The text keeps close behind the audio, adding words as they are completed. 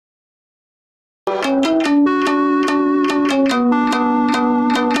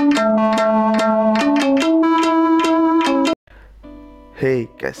हे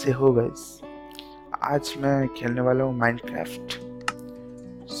कैसे हो गाइस। आज मैं खेलने वाला हूँ माइनक्राफ्ट।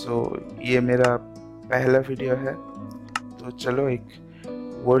 ये मेरा पहला वीडियो है, तो चलो एक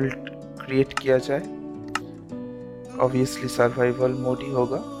वर्ल्ड क्रिएट किया जाए। ऑब्वियसली सर्वाइवल मोड ही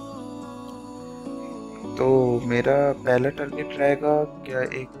होगा। तो मेरा पहला टारगेट रहेगा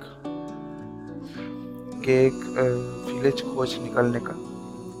एक विलेज खोज निकालने का।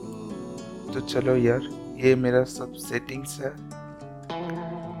 तो चलो यार, ये मेरा सब सेटिंग्स है।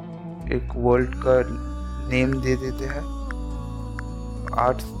 एक वर्ल्ड का नेम दे देते हैं,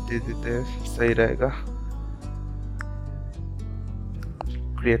 आर्ट्स दे देते हैं, सही रहेगा।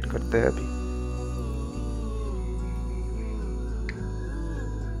 क्रिएट करते हैं अभी।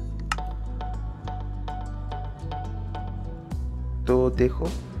 तो देखो,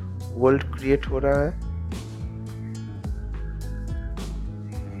 वर्ल्ड क्रिएट हो रहा है।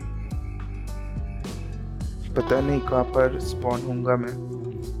 पता नहीं कहाँ पर स्पॉन होऊंगा मैं,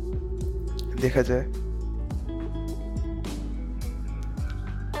 देखा जाए।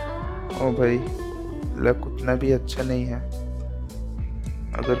 ओ भाई, लक उतना भी अच्छा नहीं है।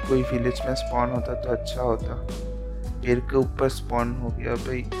 अगर कोई विलेज में स्पॉन होता तो अच्छा होता। पेड़ के ऊपर स्पॉन हो गया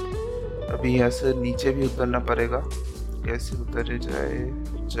भाई। अभी यहाँ से नीचे भी उतरना पड़ेगा। कैसे उतरे जाए?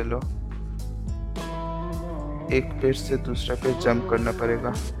 चलो, एक पेड़ से दूसरा पेड़ जंप करना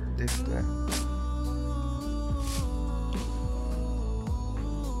पड़ेगा, देखते हैं।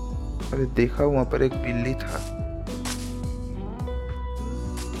 अरे देखा, वहां पर एक बिल्ली था।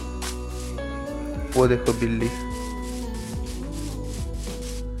 वो देखो बिल्ली।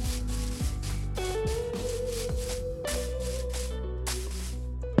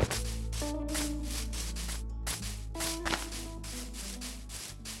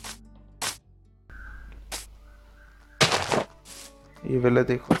 ये वाला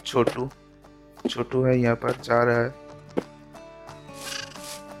देखो, छोटू। छोटू है, यहाँ पर जा रहा है।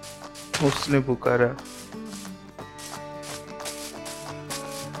 उसने पुकारा।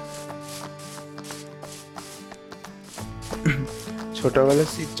 छोटा वाला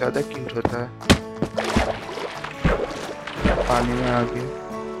सीट ज्यादा क्यूट होता है। पानी में आ गए।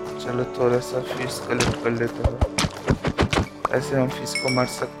 चलो थोड़ा सा फिश कलेक्ट कर लेते हैं। ऐसे हम फिश को मार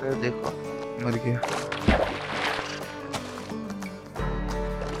सकते हैं। देखो, मर गया।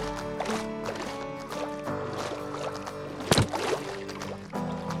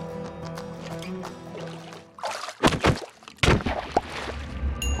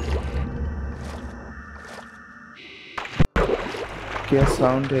 क्या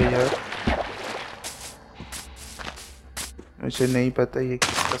साउंड है यार? मुझे नहीं पता ये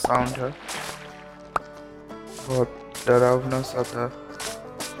किसका साउंड है। बहुत डरावना सा था।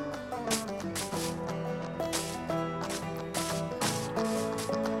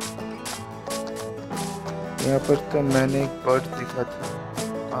 यहाँ पर तो मैंने एक बर्ड देखा था,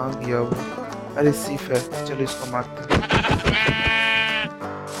 कहाँ गया वो? अरे सिफ है, चलो इसको मारते हैं।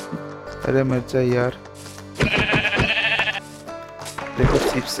 अरे मर जा यार। देखो,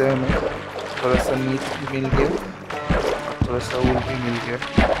 सिफ से हमें थोड़ा सा मीट भी मिल गया और थोड़ा सा वूल भी मिल गया।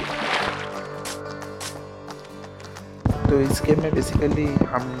 तो इस गेम में बेसिकली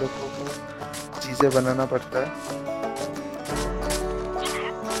हम लोगों को चीज़ें बनाना पड़ता है।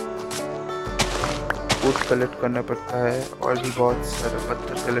 वुड कलेक्ट करना पड़ता है और भी बहुत सारा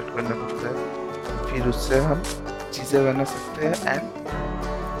पत्थर कलेक्ट करना पड़ता है। फिर उससे हम चीज़ें बना सकते हैं एंड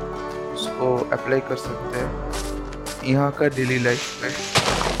उसको अप्लाई कर सकते हैं यहाँ का डेली लाइफ में।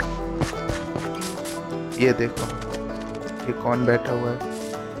 ये देखो, ये कौन बैठा हुआ है।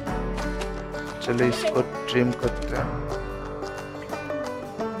 चलो इसको ट्रिम करते हैं।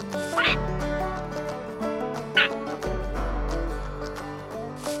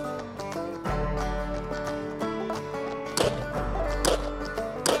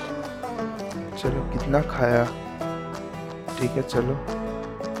 चलो, कितना खाया? ठीक है, चलो।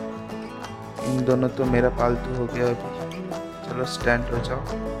 इन दोनों तो मेरा पालतू हो गया अभी। चलो स्टैंड हो जाओ,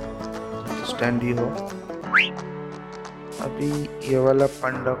 तो स्टैंड ही हो। अभी ये वाला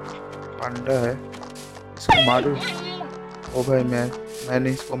पांडा है, इसको मारो। ओ भाई, मैंने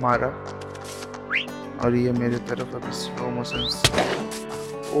इसको मारा और ये मेरे तरफ अभी स्लो मोशन से।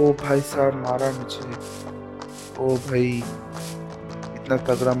 ओ भाई साहब, मारा मुझे। ओ भाई, इतना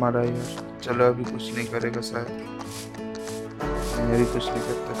तगड़ा मारा यार। चलो, अभी कुछ नहीं करेगा शायद। मेरी कुछ नहीं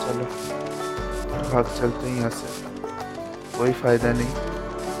करता। चलो भाग चलते हैं यहाँ से, कोई फायदा नहीं।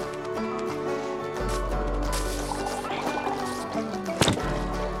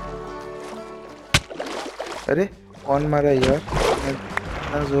 अरे कौन मारा यार?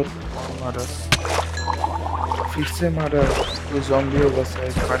 इतना जोर कौन मारा? फिर से मारा। कोई ज़ॉम्बी होगा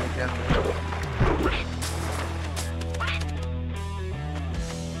शायद पानी के अंदर।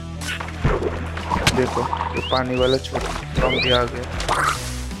 देखो ये पानी वाला छोटा ज़ॉम्बी आ गया।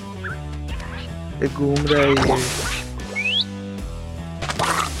 ये घूम रहा है ये।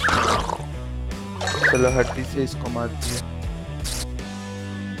 चलो हड्डी से इसको मार दिया।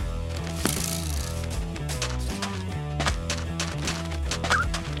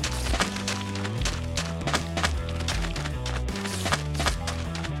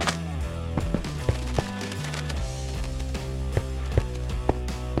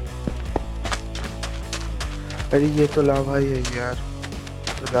 अरे ये तो लावा ही है यार,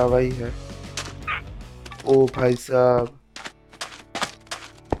 तो लावा ही है। ओ भाई साहब,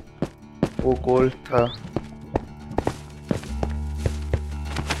 वो गोल्ड था।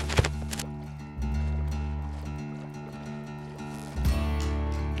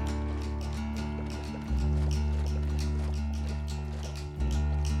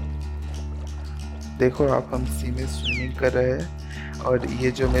 देखो आप, हम सी में स्विमिंग कर रहे हैं और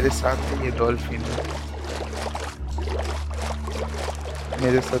ये जो मेरे साथ है ये डॉल्फिन है,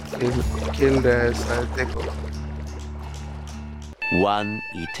 मेरे साथ खेल रहा है शायद। देखो One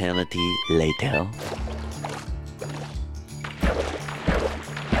eternity later.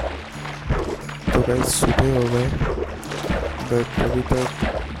 तो गाइस सुबह हो गए, बट अभी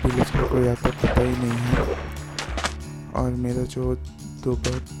तक विलेज का कोई आता पता ही नहीं है। और मेरा जो दो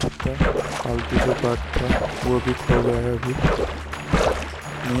बर्ड था, पालतू जो बर्ड था, वो भी खो गया है, अभी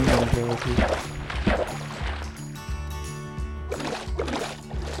नहीं मिल रहा अभी।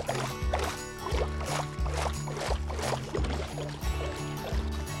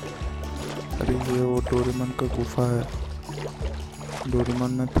 अरे ये वो डोरेमन का गुफा है,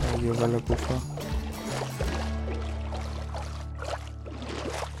 डोरेमन में था ये वाला गुफा।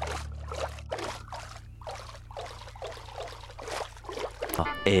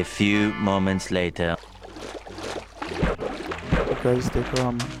 A few moments later. तो गाइस देखो,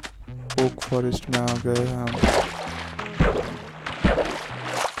 हम ओक फॉरेस्ट में आ गए हैं हम।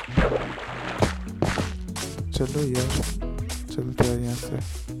 चलो यार, चलते हैं यहाँ से।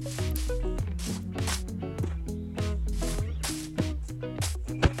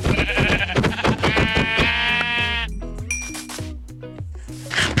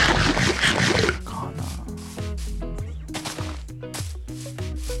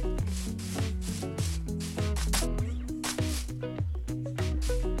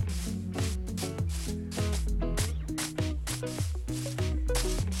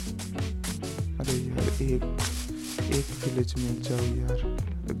 अरे यार, एक विलेज मिल जाओ यार।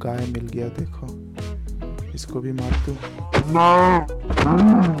 गाय मिल गया, देखो इसको भी मार दूं।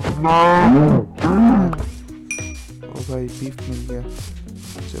 ओ भाई, बीफ मिल गया,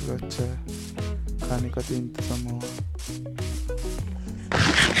 चलो अच्छा है, खाने का तो इंतजाम हुआ।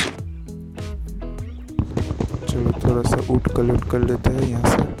 चलो थोड़ा सा ऊँट कलेक्ट कर लेते हैं यहाँ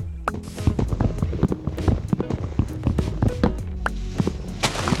से।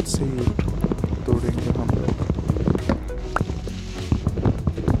 इससे ही ऊँट तोड़ेंगे हम लोग।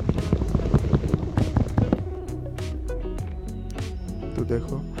 तो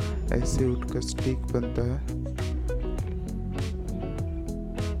देखो ऐसे ऊँट का स्टिक बनता है।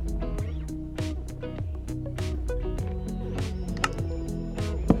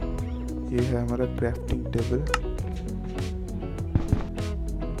 ये है हमारा क्राफ्टिंग टेबल।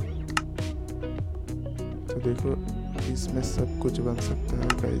 तो देखो इसमें सब कुछ बन सकता है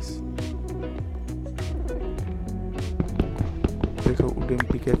गाइस। देखो वुडन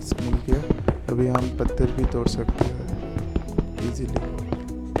पिकेक्स मिल गया, अभी हम पत्थर भी तोड़ सकते हैं इजीली।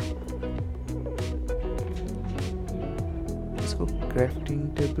 इसको क्राफ्टिंग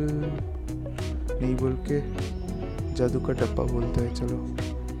टेबल नहीं बोल के जादू का डब्बा बोलता है। चलो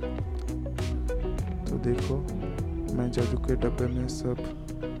तो देखो, मैं जादू के डब्बे में सब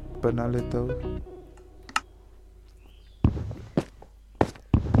बना लेता हूँ।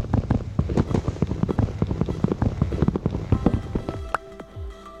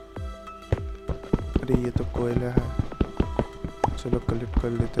 अरे ये तो कोयला है, चलो कलेक्ट कर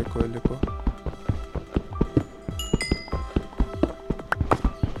लेते हैं कोयले को।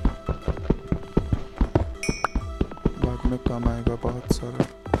 बाद में काम आएगा बहुत सारा।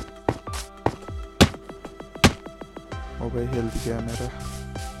 ओ भाई, हेल्थ गया मेरा।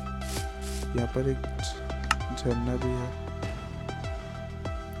 यहाँ पर एक झरना भी है।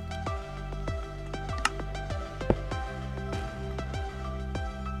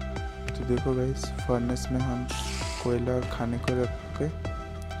 तो देखो गाइस, फर्नेस में हम कोयला खाने को रख के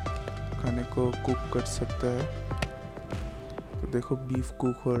खाने को कुक कर सकता है। तो देखो बीफ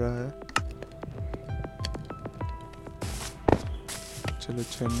कुक हो रहा है। चलो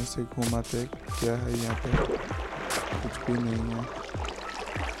छन्नी से घुमाते हैं, क्या है यहाँ पे। कुछ भी नहीं है।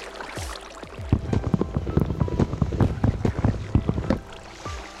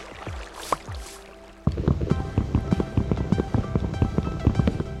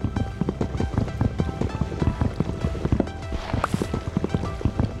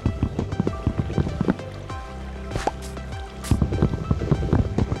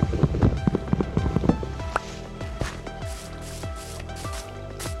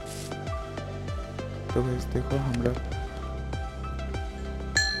 तो गाइस देखो हमारा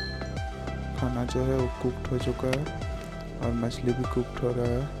खाना जो है वो कुक्ड हो चुका है और मछली भी कुक्ड हो रहा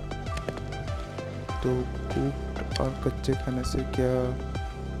है। तो कुक्ड और कच्चे खाने से क्या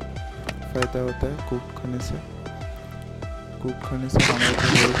फ़ायदा होता है? कुक खाने से हमारा जो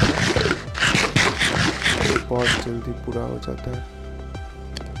है बहुत जल्दी पूरा हो जाता है।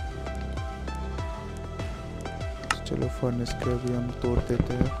 तो चलो फर्नेस को भी हम तोड़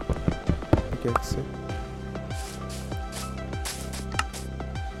देते हैं पिकैक्स से।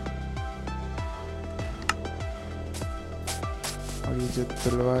 और ये जो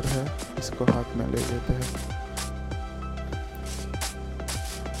तलवार है इसको हाथ में ले लेते हैं।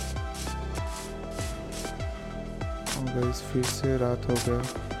 गाइस फिर से रात हो गया।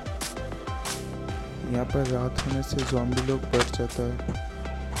 यहाँ पर रात होने से ज़ॉम्बी लोग बढ़ जाता है,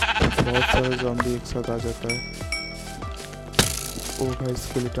 बहुत सारे ज़ॉम्बी एक साथ आ जाता है। ओ भाई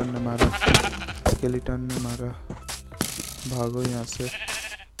स्केलेटन ने मारा, भागो यहाँ से।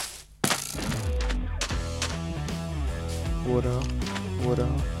 वो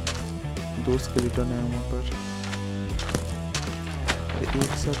रहा 2 स्केलेटन है वहाँ पर, एक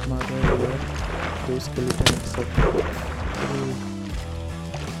साथ मार रहा है यार, 2 स्केलेटन एक साथ।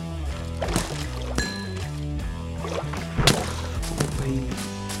 भाई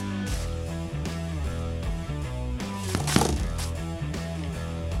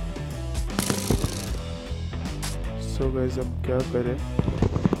सो गाइस अब क्या करें?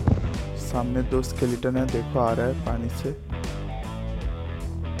 सामने 2 स्केलेटन है, देखो आ रहा है पानी से।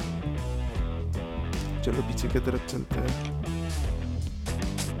 चलो पीछे की तरफ चलते हैं।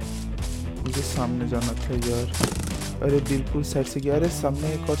 मुझे सामने जाना था यार। अरे बिल्कुल साइड से गया। अरे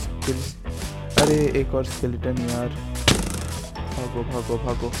सामने एक और स्केलेटन यार।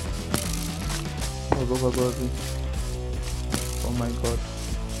 भागो अभी। Oh my God.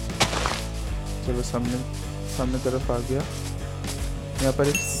 चलो सामने तरफ आ गया। यहाँ पर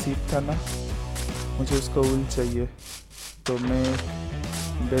एक सीट था ना, मुझे उसका वूल चाहिए तो मैं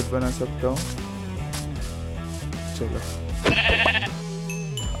बेड बना सकता हूँ। चलो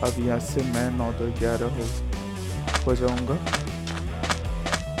अब यहाँ से मैं 9 तो 11 हो जाऊंगा।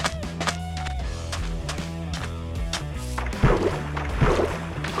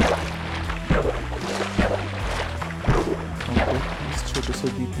 ओके, इस छोटे से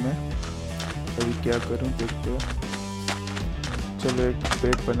द्वीप में अभी क्या करूं देखते हो। चलो एक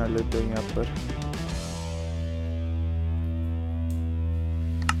बेड बना लेते हैं यहाँ पर।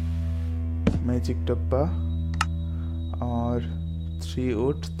 मैजिक डब्बा और 3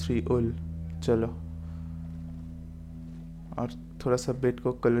 वुड 3 वूल। चलो, और थोड़ा सा बेड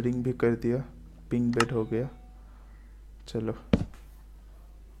को कलरिंग भी कर दिया, पिंक बेड हो गया। चलो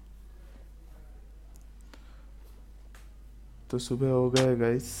तो सुबह हो गया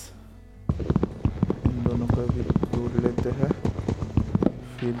गाइस। इन दोनों का भी तोड़ लेते हैं,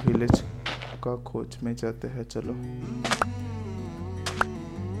 फिर विलेज का खोज में जाते हैं। चलो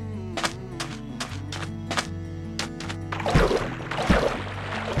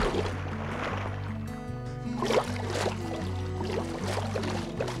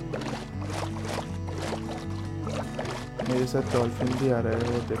मेरे साथ डॉल्फिन भी आ रहा है,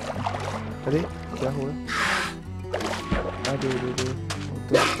 वो देखो। अरे क्या हुआ? अरे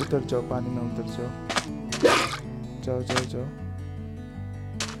उतर जाओ, पानी में उतर जाओ। जाओ।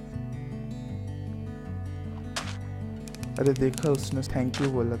 अरे देखा, उसने थैंक यू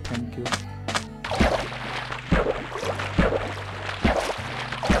बोला, थैंक यू।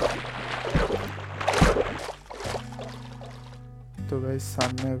 तो गाइस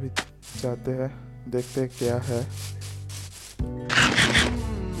सामने अभी जाते हैं, देखते हैं क्या है।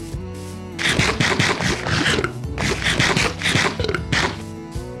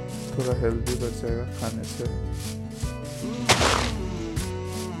 थोड़ा हेल्दी बच जाएगा खाने से।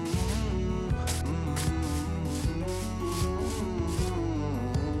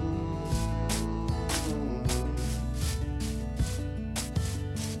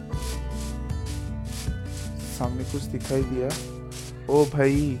 सामने कुछ दिखाई दिया। ओ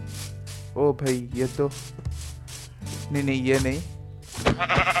भाई ये तो नहीं, ये नहीं।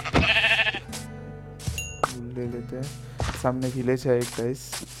 ले लेते हैं। सामने विलेज है एक गाइस।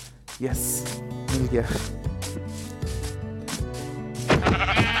 यस, मिल गया।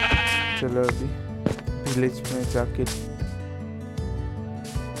 चलो अभी विलेज में जाके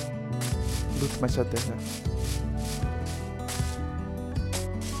लूट मचाते हैं।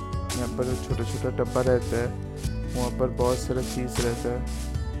 यहाँ पर छोटा डब्बा रहता है, वहाँ पर बहुत सारा चीज़ रहता है,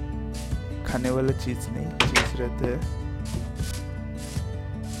 खाने वाला चीज़ नहीं, चीज़ रहते हैं।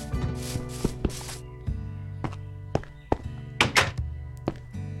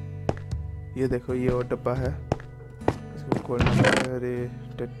 ये देखो ये और डब्बा है, इसको खोलना है। अरे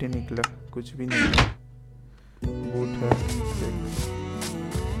टट्टी निकला, कुछ भी नहीं है। बूट है,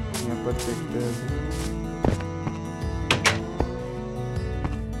 यहाँ पर देखते हैं अभी।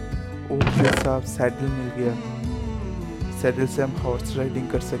 ओके साहब, सैडल मिल गया। सैडल से हम हॉर्स राइडिंग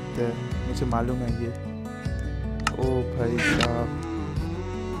कर सकते हैं, मुझे मालूम है ये। ओ भाई साहब,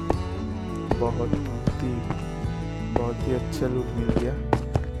 बहुत ही अच्छा लुक मिल गया।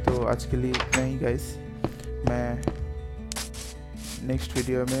 तो आज के लिए इतना ही गाइस, मैं नेक्स्ट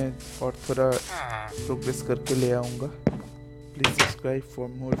वीडियो में और थोड़ा प्रोग्रेस करके ले आऊँगा। Please subscribe for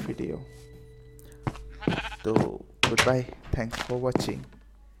more video. तो good bye, thanks for watching.